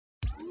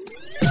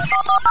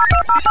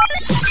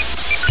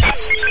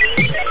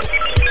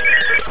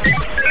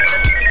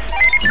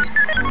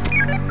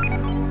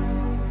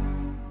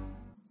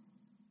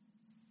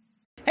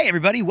Hey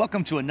everybody,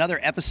 welcome to another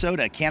episode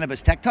of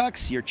Cannabis Tech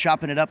Talks. You're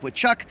chopping it up with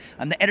Chuck.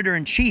 I'm the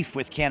editor-in-chief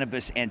with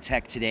Cannabis and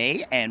Tech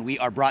today, and we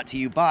are brought to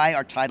you by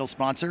our title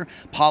sponsor,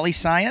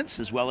 Polyscience,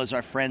 as well as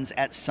our friends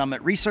at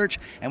Summit Research,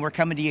 and we're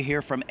coming to you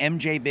here from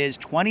MJBiz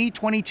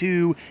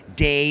 2022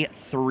 Day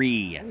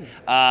 3.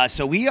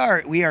 So we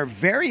are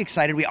very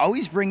excited. We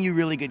always bring you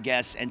really good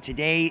guests, and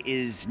today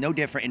is no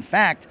different. In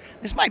fact,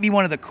 this might be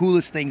one of the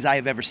coolest things I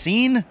have ever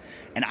seen,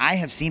 and I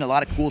have seen a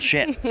lot of cool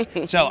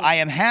shit. So I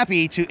am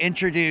happy to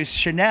introduce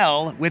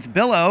Chanel with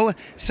Billow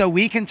so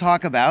we can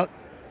talk about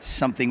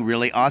something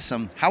really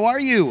awesome. How are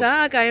you?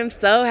 Chuck, I am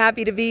so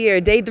happy to be here.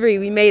 Day 3,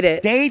 we made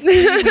it. Day 3,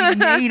 we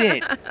made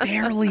it.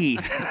 Barely.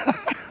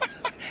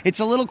 It's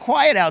a little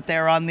quiet out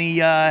there on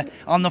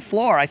the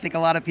floor. I think a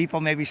lot of people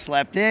maybe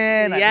slept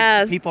in. Yes, I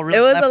think some people really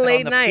it was left a late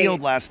on the night.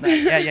 field last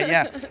night.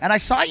 Yeah. And I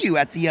saw you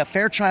at the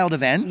Fairchild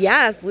event.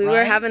 Yes, we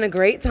were having a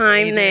great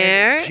time David,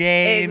 there.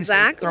 James,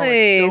 Exactly. throwing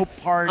a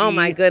dope party. Oh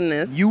my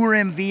goodness. You were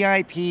in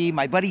VIP.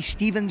 My buddy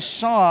Steven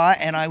saw,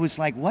 and I was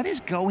like, "What is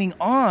going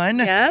on?"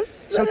 Yes.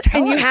 So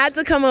tell and you us. had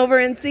to come over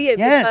and see it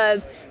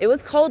because it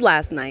was cold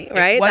last night,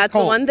 right? was That's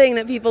cold. the one thing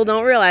that people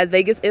don't realize.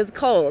 Vegas is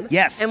cold.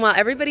 Yes. And while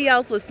everybody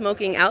else was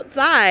smoking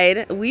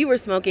outside, we were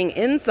smoking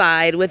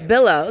inside with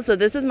Billow. So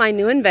this is my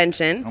new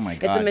invention. Oh my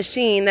God. It's a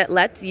machine that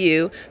lets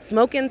you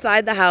smoke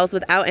inside the house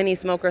without any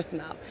smoke or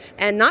smell.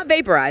 And not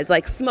vaporize,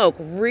 like smoke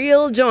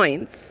real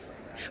joints.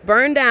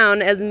 Burn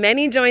down as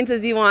many joints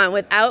as you want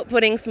without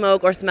putting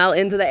smoke or smell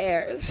into the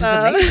air. This is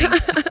amazing.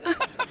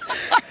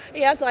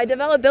 Yeah, so I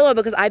developed Billow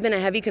because I've been a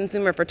heavy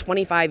consumer for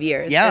 25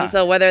 years. Yeah. And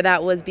so whether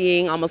that was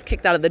being almost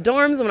kicked out of the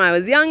dorms when I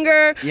was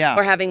younger, Yeah.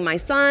 or having my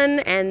son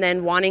and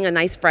then wanting a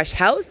nice fresh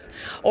house,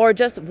 or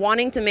just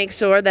wanting to make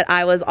sure that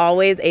I was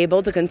always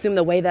able to consume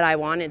the way that I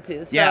wanted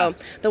to. So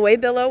the way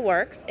Billow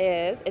works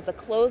is it's a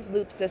closed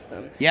loop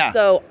system. Yeah.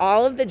 So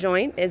all of the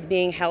joint is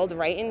being held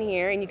right in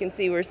here, and you can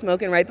see we're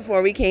smoking right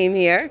before we came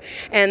here,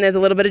 and there's a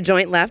little bit of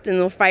joint left, and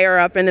we'll fire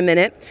up in a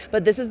minute.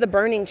 But this is the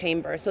burning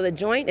chamber. So the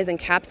joint is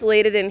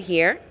encapsulated in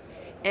here,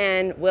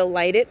 and we'll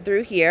light it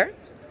through here.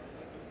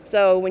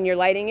 So when you're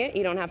lighting it,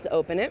 you don't have to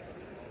open it.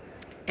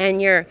 And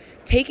you're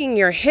taking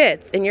your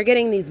hits, and you're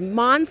getting these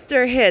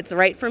monster hits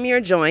right from your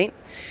joint,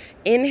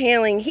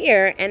 inhaling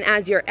here, and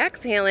as you're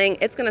exhaling,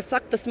 it's gonna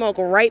suck the smoke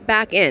right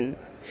back in.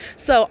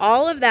 So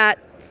all of that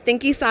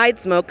stinky side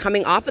smoke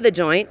coming off of the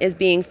joint is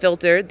being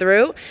filtered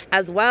through,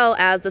 as well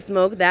as the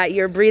smoke that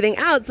you're breathing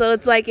out. So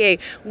it's like,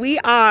 we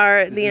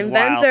are the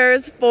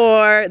inventors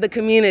for the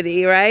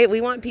community, right?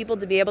 We want people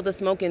to be able to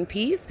smoke in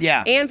peace,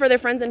 and for their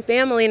friends and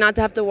family not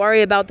to have to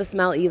worry about the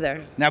smell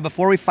either. Now,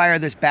 before we fire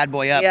this bad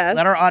boy up,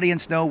 let our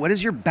audience know, what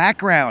is your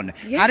background?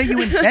 How do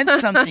you invent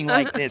something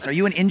like this? Are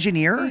you an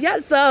engineer? Yeah,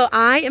 so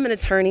I am an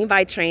attorney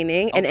by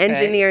training, an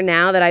engineer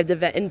now that I've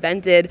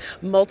invented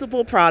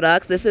multiple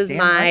products. This is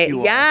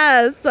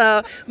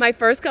so my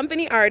first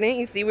company, Ardent,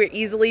 you see we're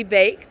easily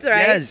baked,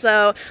 right? Yes.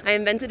 So I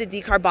invented a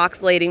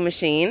decarboxylating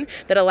machine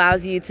that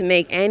allows you to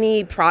make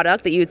any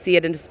product that you would see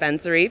at a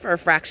dispensary for a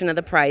fraction of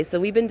the price. So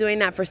we've been doing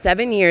that for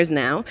 7 years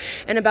now.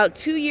 And about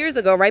 2 years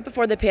ago, right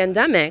before the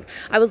pandemic,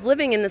 I was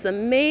living in this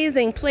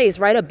amazing place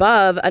right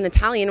above an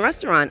Italian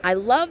restaurant. I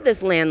love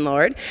this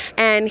landlord,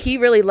 and he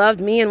really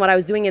loved me and what I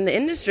was doing in the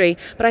industry.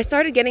 But I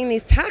started getting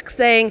these texts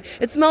saying,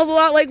 it smells a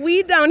lot like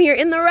weed down here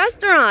in the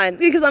restaurant,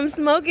 because I'm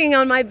smoking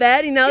on my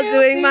bed,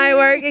 doing my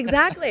work.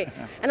 Exactly.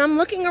 And I'm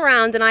looking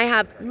around, and I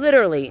have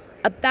literally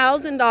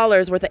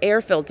 $1,000 worth of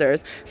air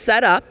filters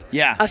set up,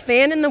 a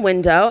fan in the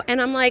window,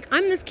 and I'm like,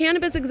 I'm this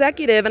cannabis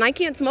executive, and I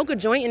can't smoke a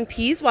joint in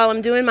peace while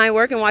I'm doing my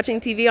work and watching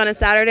TV on a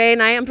Saturday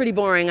night. I'm pretty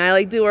boring.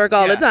 I do work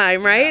all the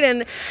time, right?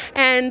 And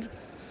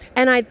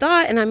I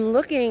thought, and I'm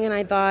looking, and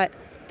I thought,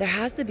 there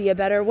has to be a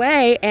better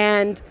way.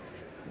 And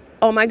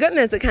oh my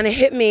goodness, it kind of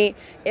hit me.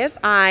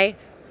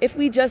 If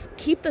we just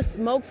keep the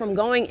smoke from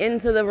going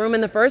into the room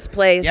in the first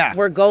place,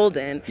 we're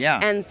golden.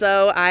 And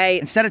so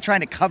instead of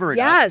trying to cover it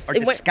up or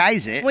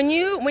disguise it. When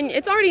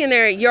it's already in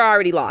there, you're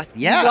already lost.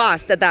 You're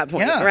lost at that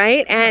point,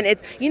 right? And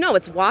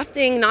it's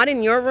wafting not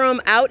in your room,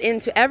 out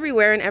into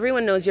everywhere, and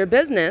everyone knows your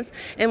business.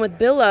 And with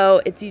Billow,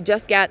 you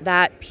just get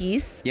that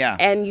peace,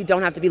 and you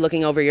don't have to be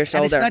looking over your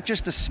shoulder. And it's not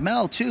just the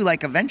smell too.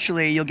 Like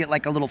eventually you'll get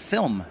like a little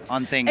film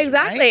on things.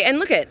 Exactly. Right? And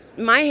look at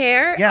my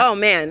hair. Oh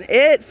man,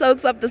 it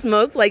soaks up the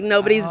smoke like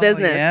nobody's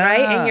business.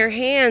 Right? And your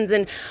hands.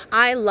 And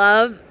I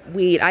love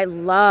weed. I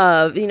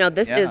love,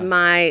 this is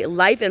my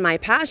life and my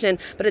passion,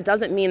 but it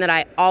doesn't mean that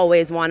I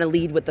always want to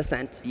lead with the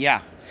scent.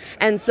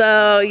 And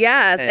so,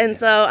 and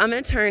so I'm an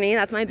attorney.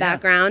 That's my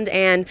background.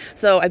 And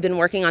so I've been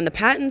working on the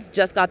patents,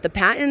 just got the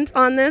patent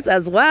on this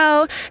as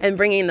well, and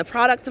bringing the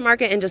product to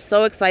market, and just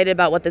so excited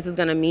about what this is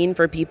going to mean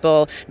for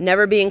people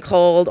never being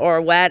cold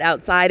or wet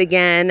outside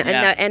again,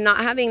 and not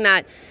having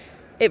that.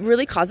 It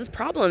really causes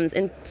problems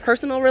in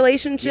personal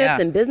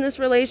relationships and business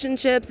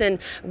relationships. And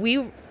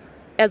we,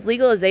 as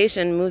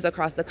legalization moves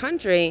across the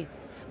country,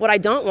 what I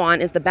don't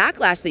want is the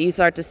backlash that you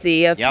start to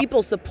see of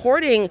people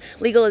supporting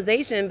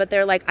legalization, but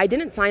they're like, I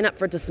didn't sign up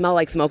for it to smell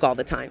like smoke all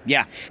the time.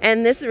 Yeah.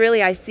 And this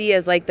really I see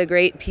as like the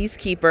great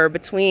peacekeeper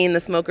between the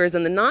smokers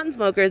and the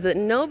non-smokers that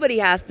nobody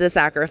has to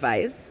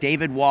sacrifice.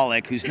 David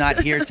Wallach, who's not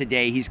here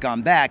today, he's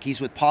gone back.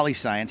 He's with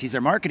PolyScience. He's their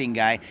marketing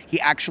guy. He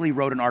actually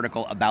wrote an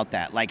article about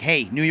that. Like,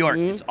 hey, New York,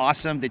 it's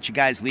awesome that you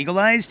guys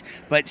legalized,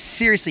 but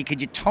seriously, could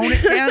you tone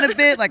it down a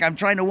bit? Like, I'm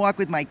trying to walk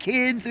with my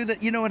kid through the,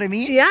 you know what I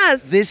mean?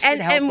 Yes. This can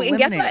help eliminate. And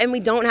guess what? And we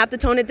don't have to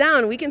tone it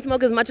down. We can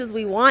smoke as much as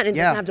we want and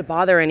doesn't have to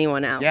bother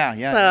anyone else. Yeah,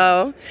 yeah.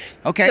 So,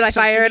 okay. Should I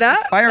fire it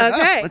up? Fire it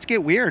up. Let's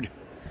get weird.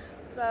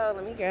 So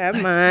let me grab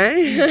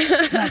mine.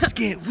 Let's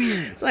get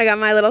weird. So I got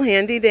my little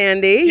handy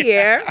dandy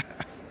here.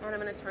 And I'm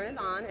going to turn it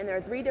on. And there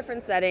are 3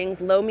 different settings,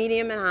 low,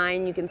 medium, and high.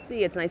 And you can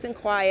see it's nice and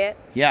quiet.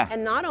 Yeah.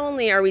 And not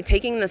only are we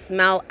taking the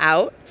smell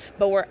out,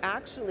 but we're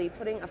actually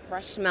putting a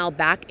fresh smell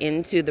back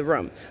into the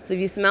room. So if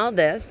you smell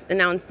this, and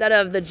now instead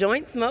of the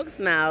joint smoke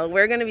smell,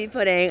 we're going to be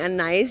putting a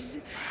nice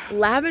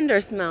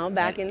lavender smell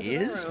back into the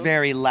room. It is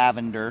very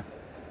lavender.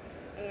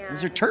 And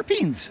those are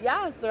terpenes.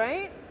 Yes,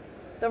 right?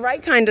 The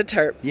right kind of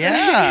terp.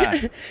 Yeah.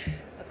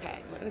 Okay,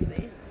 let me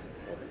see.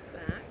 Pull this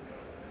back.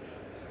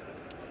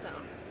 So,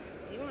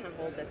 you want to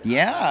hold this up?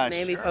 Yeah,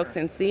 Maybe sure. folks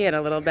can see it a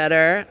little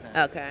better.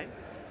 Okay.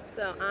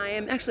 So I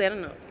am, actually, I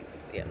don't know if you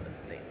can see it.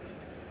 Let's see.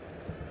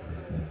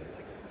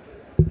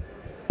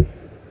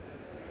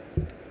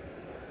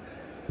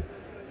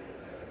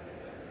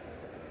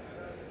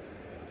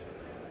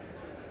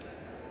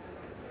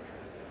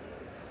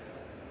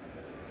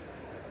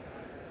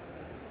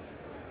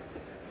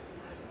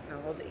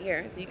 I'll hold it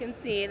here so you can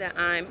see that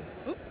I'm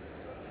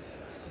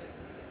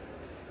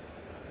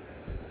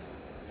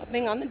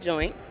upping on the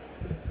joint.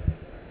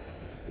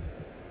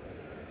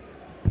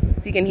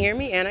 So you can hear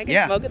me and I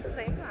can smoke at the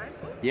same time.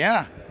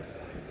 Yeah.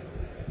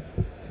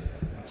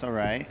 That's all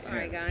right.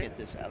 Sorry, guys. Let's get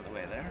this out of the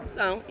way there.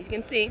 So you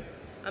can see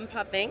I'm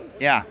puffing.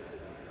 Yeah.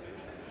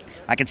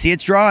 I can see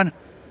it's drawn.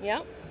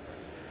 Yep.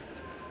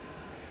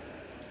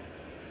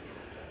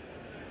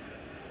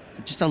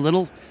 Just a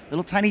little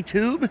tiny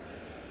tube,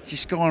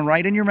 just going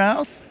right in your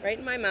mouth. Right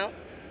in my mouth,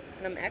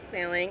 and I'm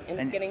exhaling, and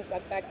it's getting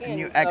sucked back in. And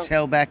you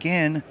exhale back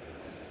in.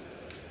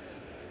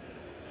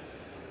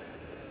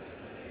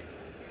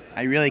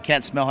 I really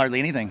can't smell hardly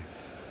anything.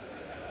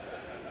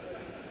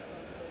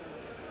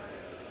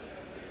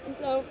 And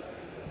so,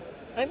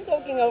 I'm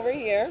soaking over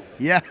here.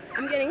 Yeah.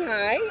 I'm getting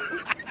high.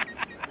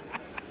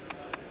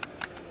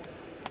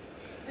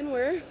 And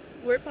we're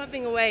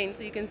puffing away, and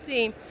so you can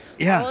see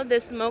all of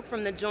this smoke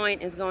from the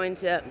joint is going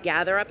to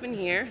gather up in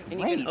here, and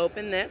you can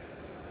open this,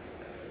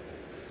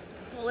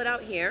 pull it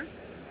out here,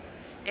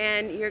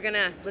 and you're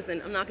gonna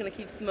listen. I'm not gonna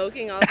keep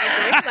smoking all the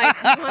drinks. Like,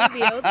 you want to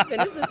be able to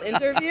finish this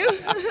interview,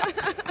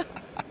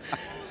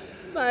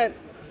 but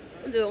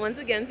I'll do it once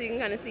again so you can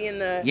kind of see in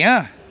the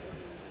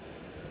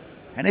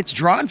and it's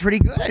drawn pretty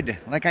good.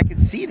 Like, I can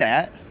see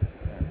that.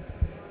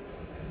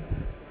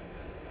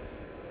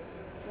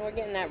 We're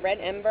getting that red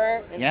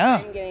ember, and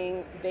I'm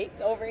getting baked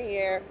over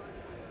here.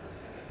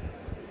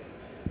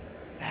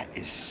 That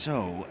is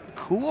so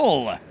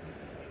cool.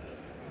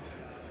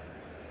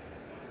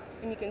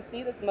 And you can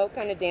see the smoke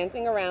kind of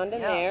dancing around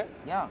in there.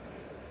 Yeah.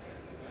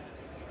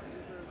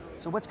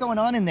 So what's going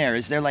on in there?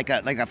 Is there like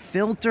a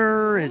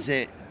filter? Is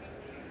it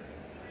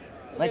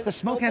like the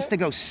smoke has to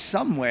go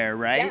somewhere,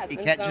 right? Yes,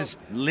 it can't just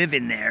live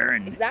in there.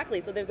 And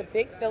exactly. So there's a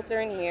big filter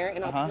in here,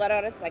 and I'll pull that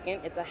out in a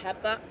second. It's a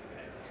HEPA.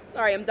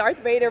 Sorry, I'm Darth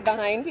Vader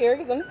behind here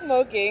because I'm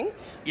smoking.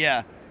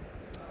 Yeah.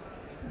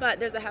 But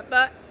there's a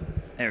HEPA.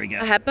 There we go.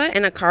 A HEPA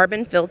and a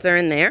carbon filter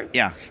in there.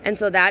 Yeah. And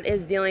so that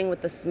is dealing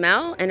with the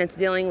smell, and it's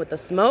dealing with the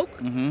smoke.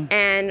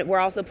 And we're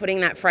also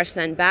putting that fresh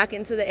scent back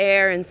into the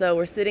air. And so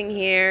we're sitting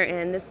here,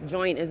 and this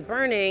joint is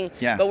burning,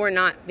 but we're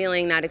not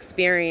feeling that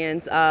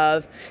experience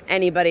of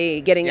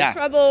anybody getting in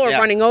trouble or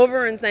running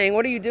over and saying,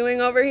 "What are you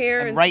doing over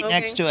here?" And right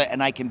next to it,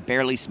 and I can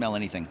barely smell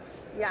anything.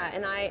 Yeah,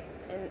 and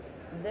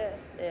this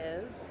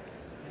is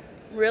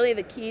really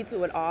the key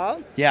to it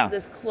all. Yeah. Is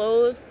this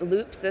closed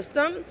loop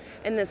system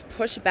and this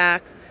pushback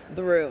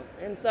through.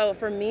 And so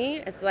for me,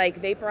 it's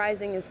like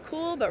vaporizing is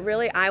cool, but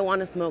really I want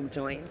to smoke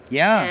joints.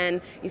 Yeah.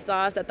 And you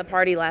saw us at the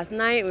party last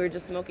night. We were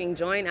just smoking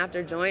joint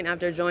after joint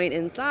after joint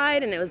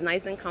inside, and it was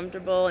nice and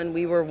comfortable, and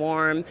we were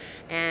warm.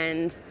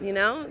 And you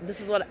know, this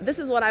is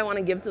what I want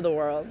to give to the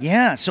world.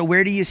 Yeah. So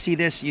where do you see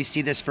this? You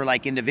see this for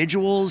like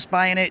individuals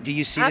buying it? Do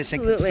you see this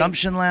in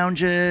consumption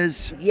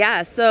lounges?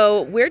 Yeah.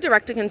 So we're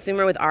direct to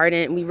consumer with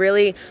Ardent. We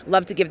really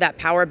love to give that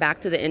power back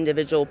to the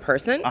individual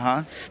person.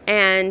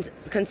 And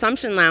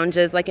consumption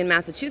lounges, like in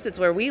Massachusetts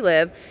where we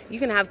live, you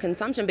can have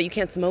consumption, but you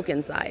can't smoke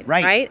inside.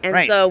 Right.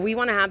 And so we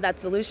want to have that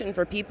solution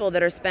for people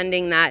that are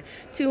spending that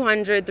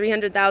 $200,000,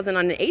 $300,000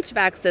 on an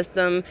HVAC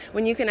system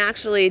when you can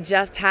actually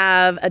just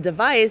have a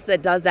device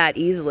that does that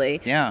easily.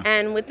 Yeah.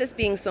 And with this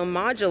being so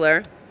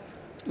modular,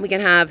 we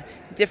can have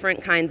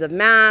different kinds of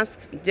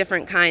masks,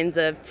 different kinds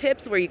of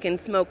tips where you can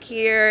smoke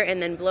here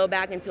and then blow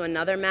back into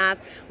another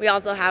mask. We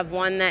also have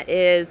one that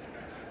is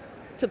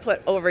to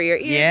put over your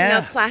ears,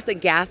 Yeah.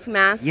 classic gas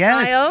mask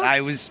Yes, style.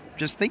 I was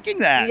just thinking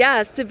that.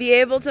 Yes, to be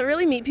able to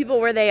really meet people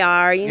where they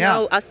are. Yeah.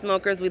 Us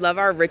smokers, we love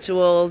our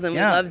rituals and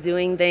Yeah. we love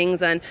doing things,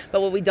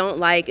 but what we don't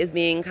like is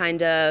being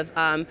kind of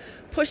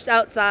pushed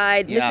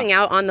outside, Yeah. missing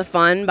out on the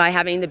fun by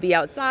having to be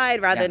outside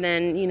rather Yeah.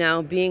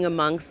 than, being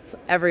amongst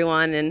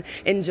everyone and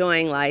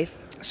enjoying life.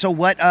 So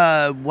what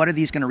are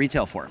these going to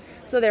retail for?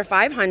 So they're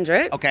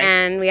 $500, Okay.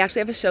 and we actually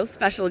have a show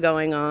special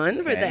going on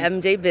for the Okay.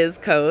 MJ Biz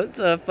code.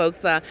 So if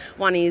folks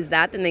want to use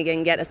that, then they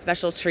can get a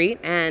special treat.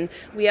 And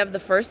we have the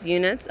first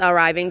units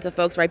arriving to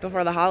folks right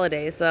before the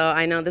holidays. So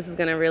I know this is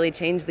going to really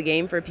change the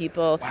game for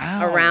people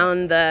Wow.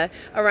 around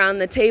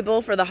the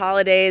table for the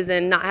holidays,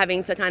 and not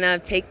having to kind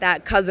of take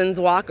that cousin's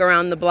walk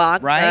around the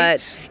block, Right.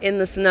 but in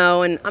the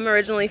snow. And I'm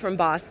originally from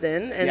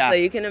Boston, and Yeah. so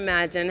you can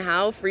imagine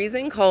how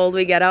freezing cold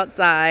we get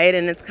outside,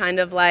 and it's kind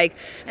of like,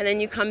 and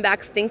then you come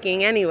back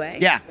stinking anyway.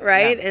 Yeah,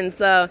 Right? yeah. And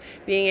so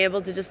being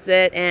able to just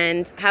sit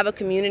and have a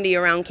community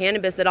around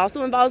cannabis that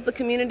also involves the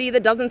community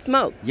that doesn't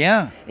smoke,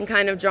 Yeah. and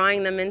kind of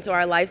drawing them into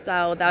our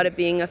lifestyle without it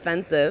being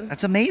offensive.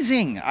 That's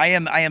amazing. I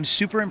am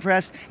super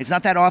impressed. It's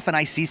not that often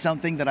I see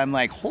something that I'm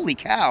like, holy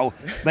cow!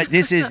 But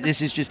this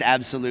is just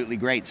absolutely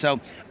great. So,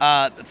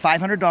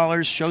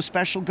 $500 show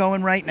special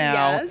going right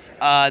now.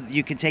 Yes.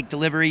 You can take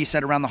delivery. You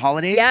said around the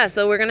holidays. Yeah,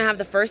 so we're going to have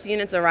the first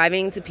units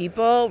arriving to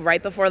people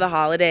right before the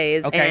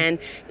holidays. Okay. And,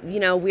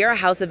 we're a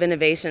house of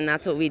innovation.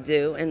 That's what we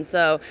do. And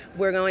so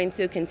we're going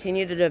to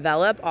continue to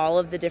develop all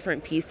of the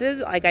different pieces.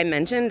 Like I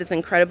mentioned, it's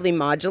incredibly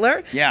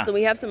modular. Yeah. So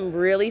we have some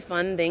really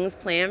fun things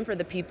planned for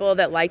the people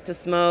that like to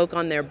smoke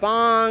on their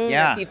bong,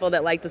 Yeah. the people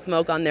that like to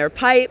smoke on their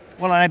pipe.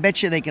 Well, and I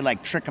bet you they could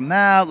like trick them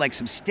out, like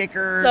some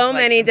stickers. So like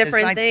many some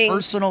different designs, things.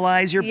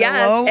 Personalize your Yes,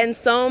 pillow. and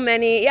so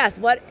many,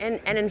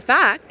 and in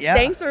fact, Yeah.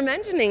 thanks for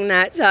mentioning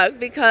that, Chuck,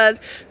 because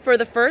for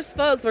the first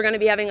folks, we're going to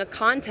be having a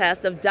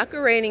contest of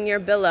decorating your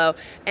pillow,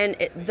 and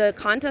the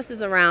contest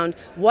is around,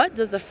 what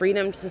does the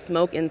freedom to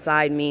smoke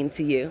inside mean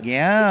to you?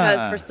 Yeah.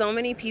 Because for so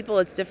many people,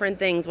 it's different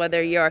things,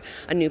 whether you're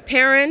a new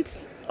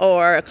parent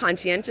or a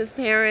conscientious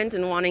parent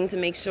and wanting to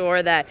make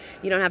sure that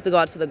you don't have to go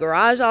out to the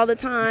garage all the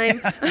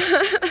time,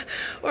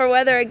 or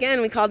whether,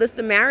 again, we call this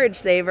the marriage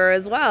saver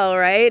as well,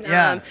 right?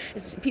 Yeah.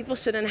 People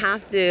shouldn't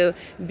have to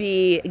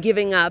be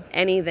giving up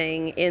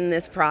anything in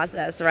this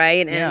process,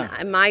 right? And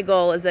Yeah. my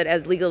goal is that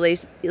as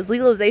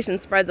legalization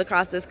spreads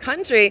across this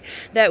country,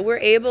 that we're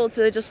able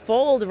to just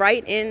fold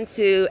right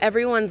into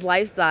everyone's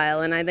lifestyle,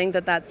 and I think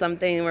that that's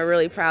something we're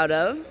really proud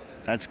of.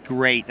 That's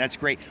great. That's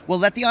great. Well,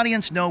 let the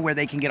audience know where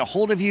they can get a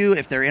hold of you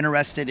if they're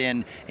interested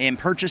in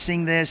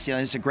purchasing this.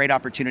 It's a great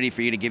opportunity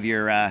for you to give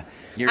your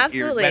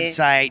Absolutely.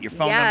 website, your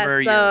phone Yeah,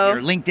 number, so-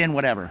 your LinkedIn,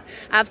 whatever.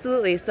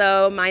 Absolutely.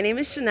 So my name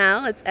is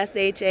Chanel. It's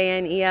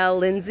SHANEL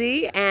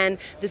Lindsay, and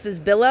this is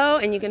Billow,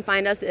 and you can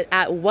find us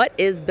at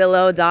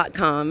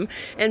whatisbillow.com.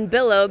 And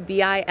Billow,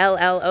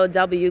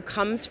 BILLOW,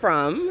 comes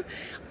from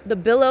the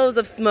billows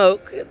of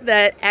smoke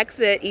that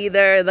exit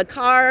either the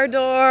car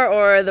door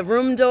or the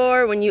room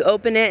door when you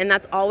open it, and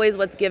that's always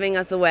what's giving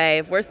us away.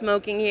 If we're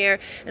smoking here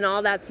and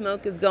all that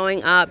smoke is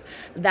going up,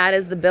 that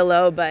is the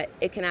billow, but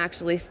it can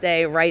actually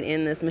stay right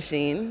in this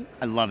machine.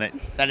 I love it.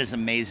 That is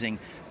amazing.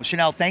 Well,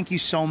 Chanel, thank you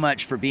so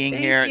much for being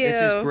Thank here.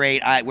 This is you.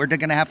 great. We're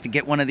going to have to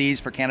get one of these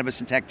for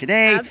Cannabis and Tech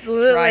today.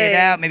 Absolutely. Try it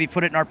out. Maybe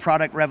put it in our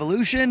product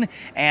revolution.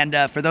 And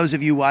for those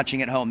of you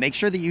watching at home, make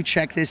sure that you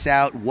check this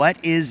out.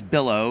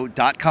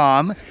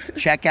 Whatisbillow.com.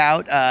 Check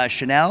out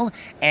Chanel.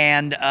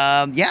 And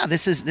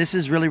this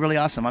is really, really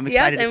awesome. I'm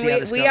excited to see how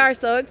this we goes. are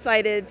so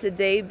excited to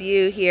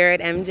debut here at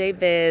MJ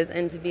Biz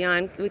and to be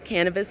on with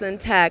Cannabis and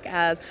Tech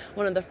as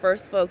one of the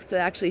first folks to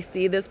actually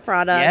see this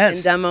product Yes.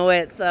 and demo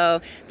it. So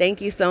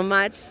thank you so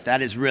much.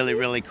 That is really,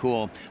 really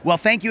cool. Well,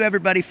 thank you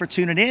everybody for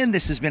tuning in.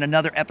 This has been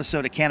another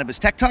episode of Cannabis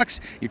Tech Talks.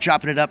 You're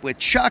chopping it up with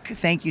Chuck.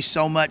 Thank you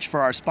so much for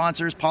our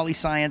sponsors,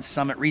 Polyscience,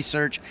 Summit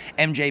Research,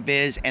 MJ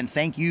Biz, and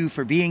thank you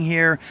for being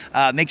here.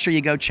 Make sure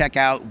you go check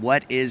out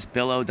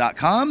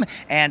whatisbillow.com.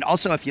 And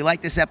also, if you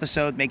like this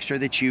episode, make sure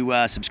that you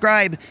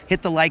subscribe,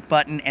 hit the like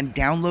button, and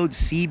download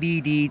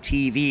CBD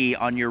TV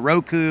on your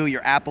Roku,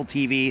 your Apple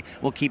TV.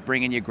 We'll keep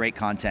bringing you great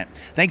content.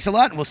 Thanks a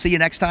lot, and we'll see you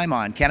next time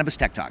on Cannabis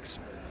Tech Talks.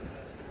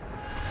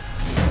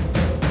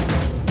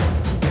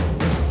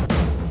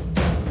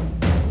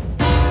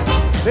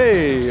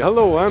 Hey,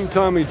 hello, I'm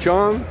Tommy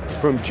Chong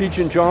from Cheech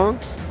and Chong.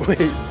 Wait,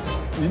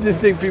 you didn't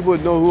think people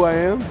would know who I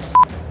am?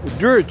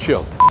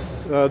 Durachill.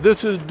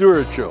 This is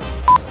Durachill.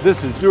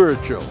 This is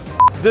Durachill.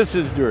 This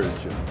is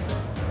Durachill.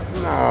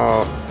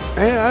 No,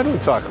 hey, I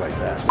don't talk like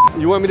that.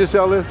 You want me to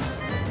sell this?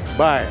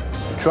 Buy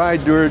it. Try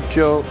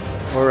Durachill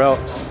or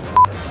else.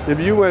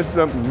 If you want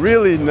something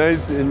really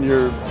nice in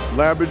your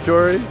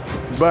laboratory,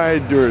 buy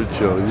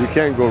Durachill. You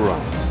can't go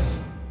wrong.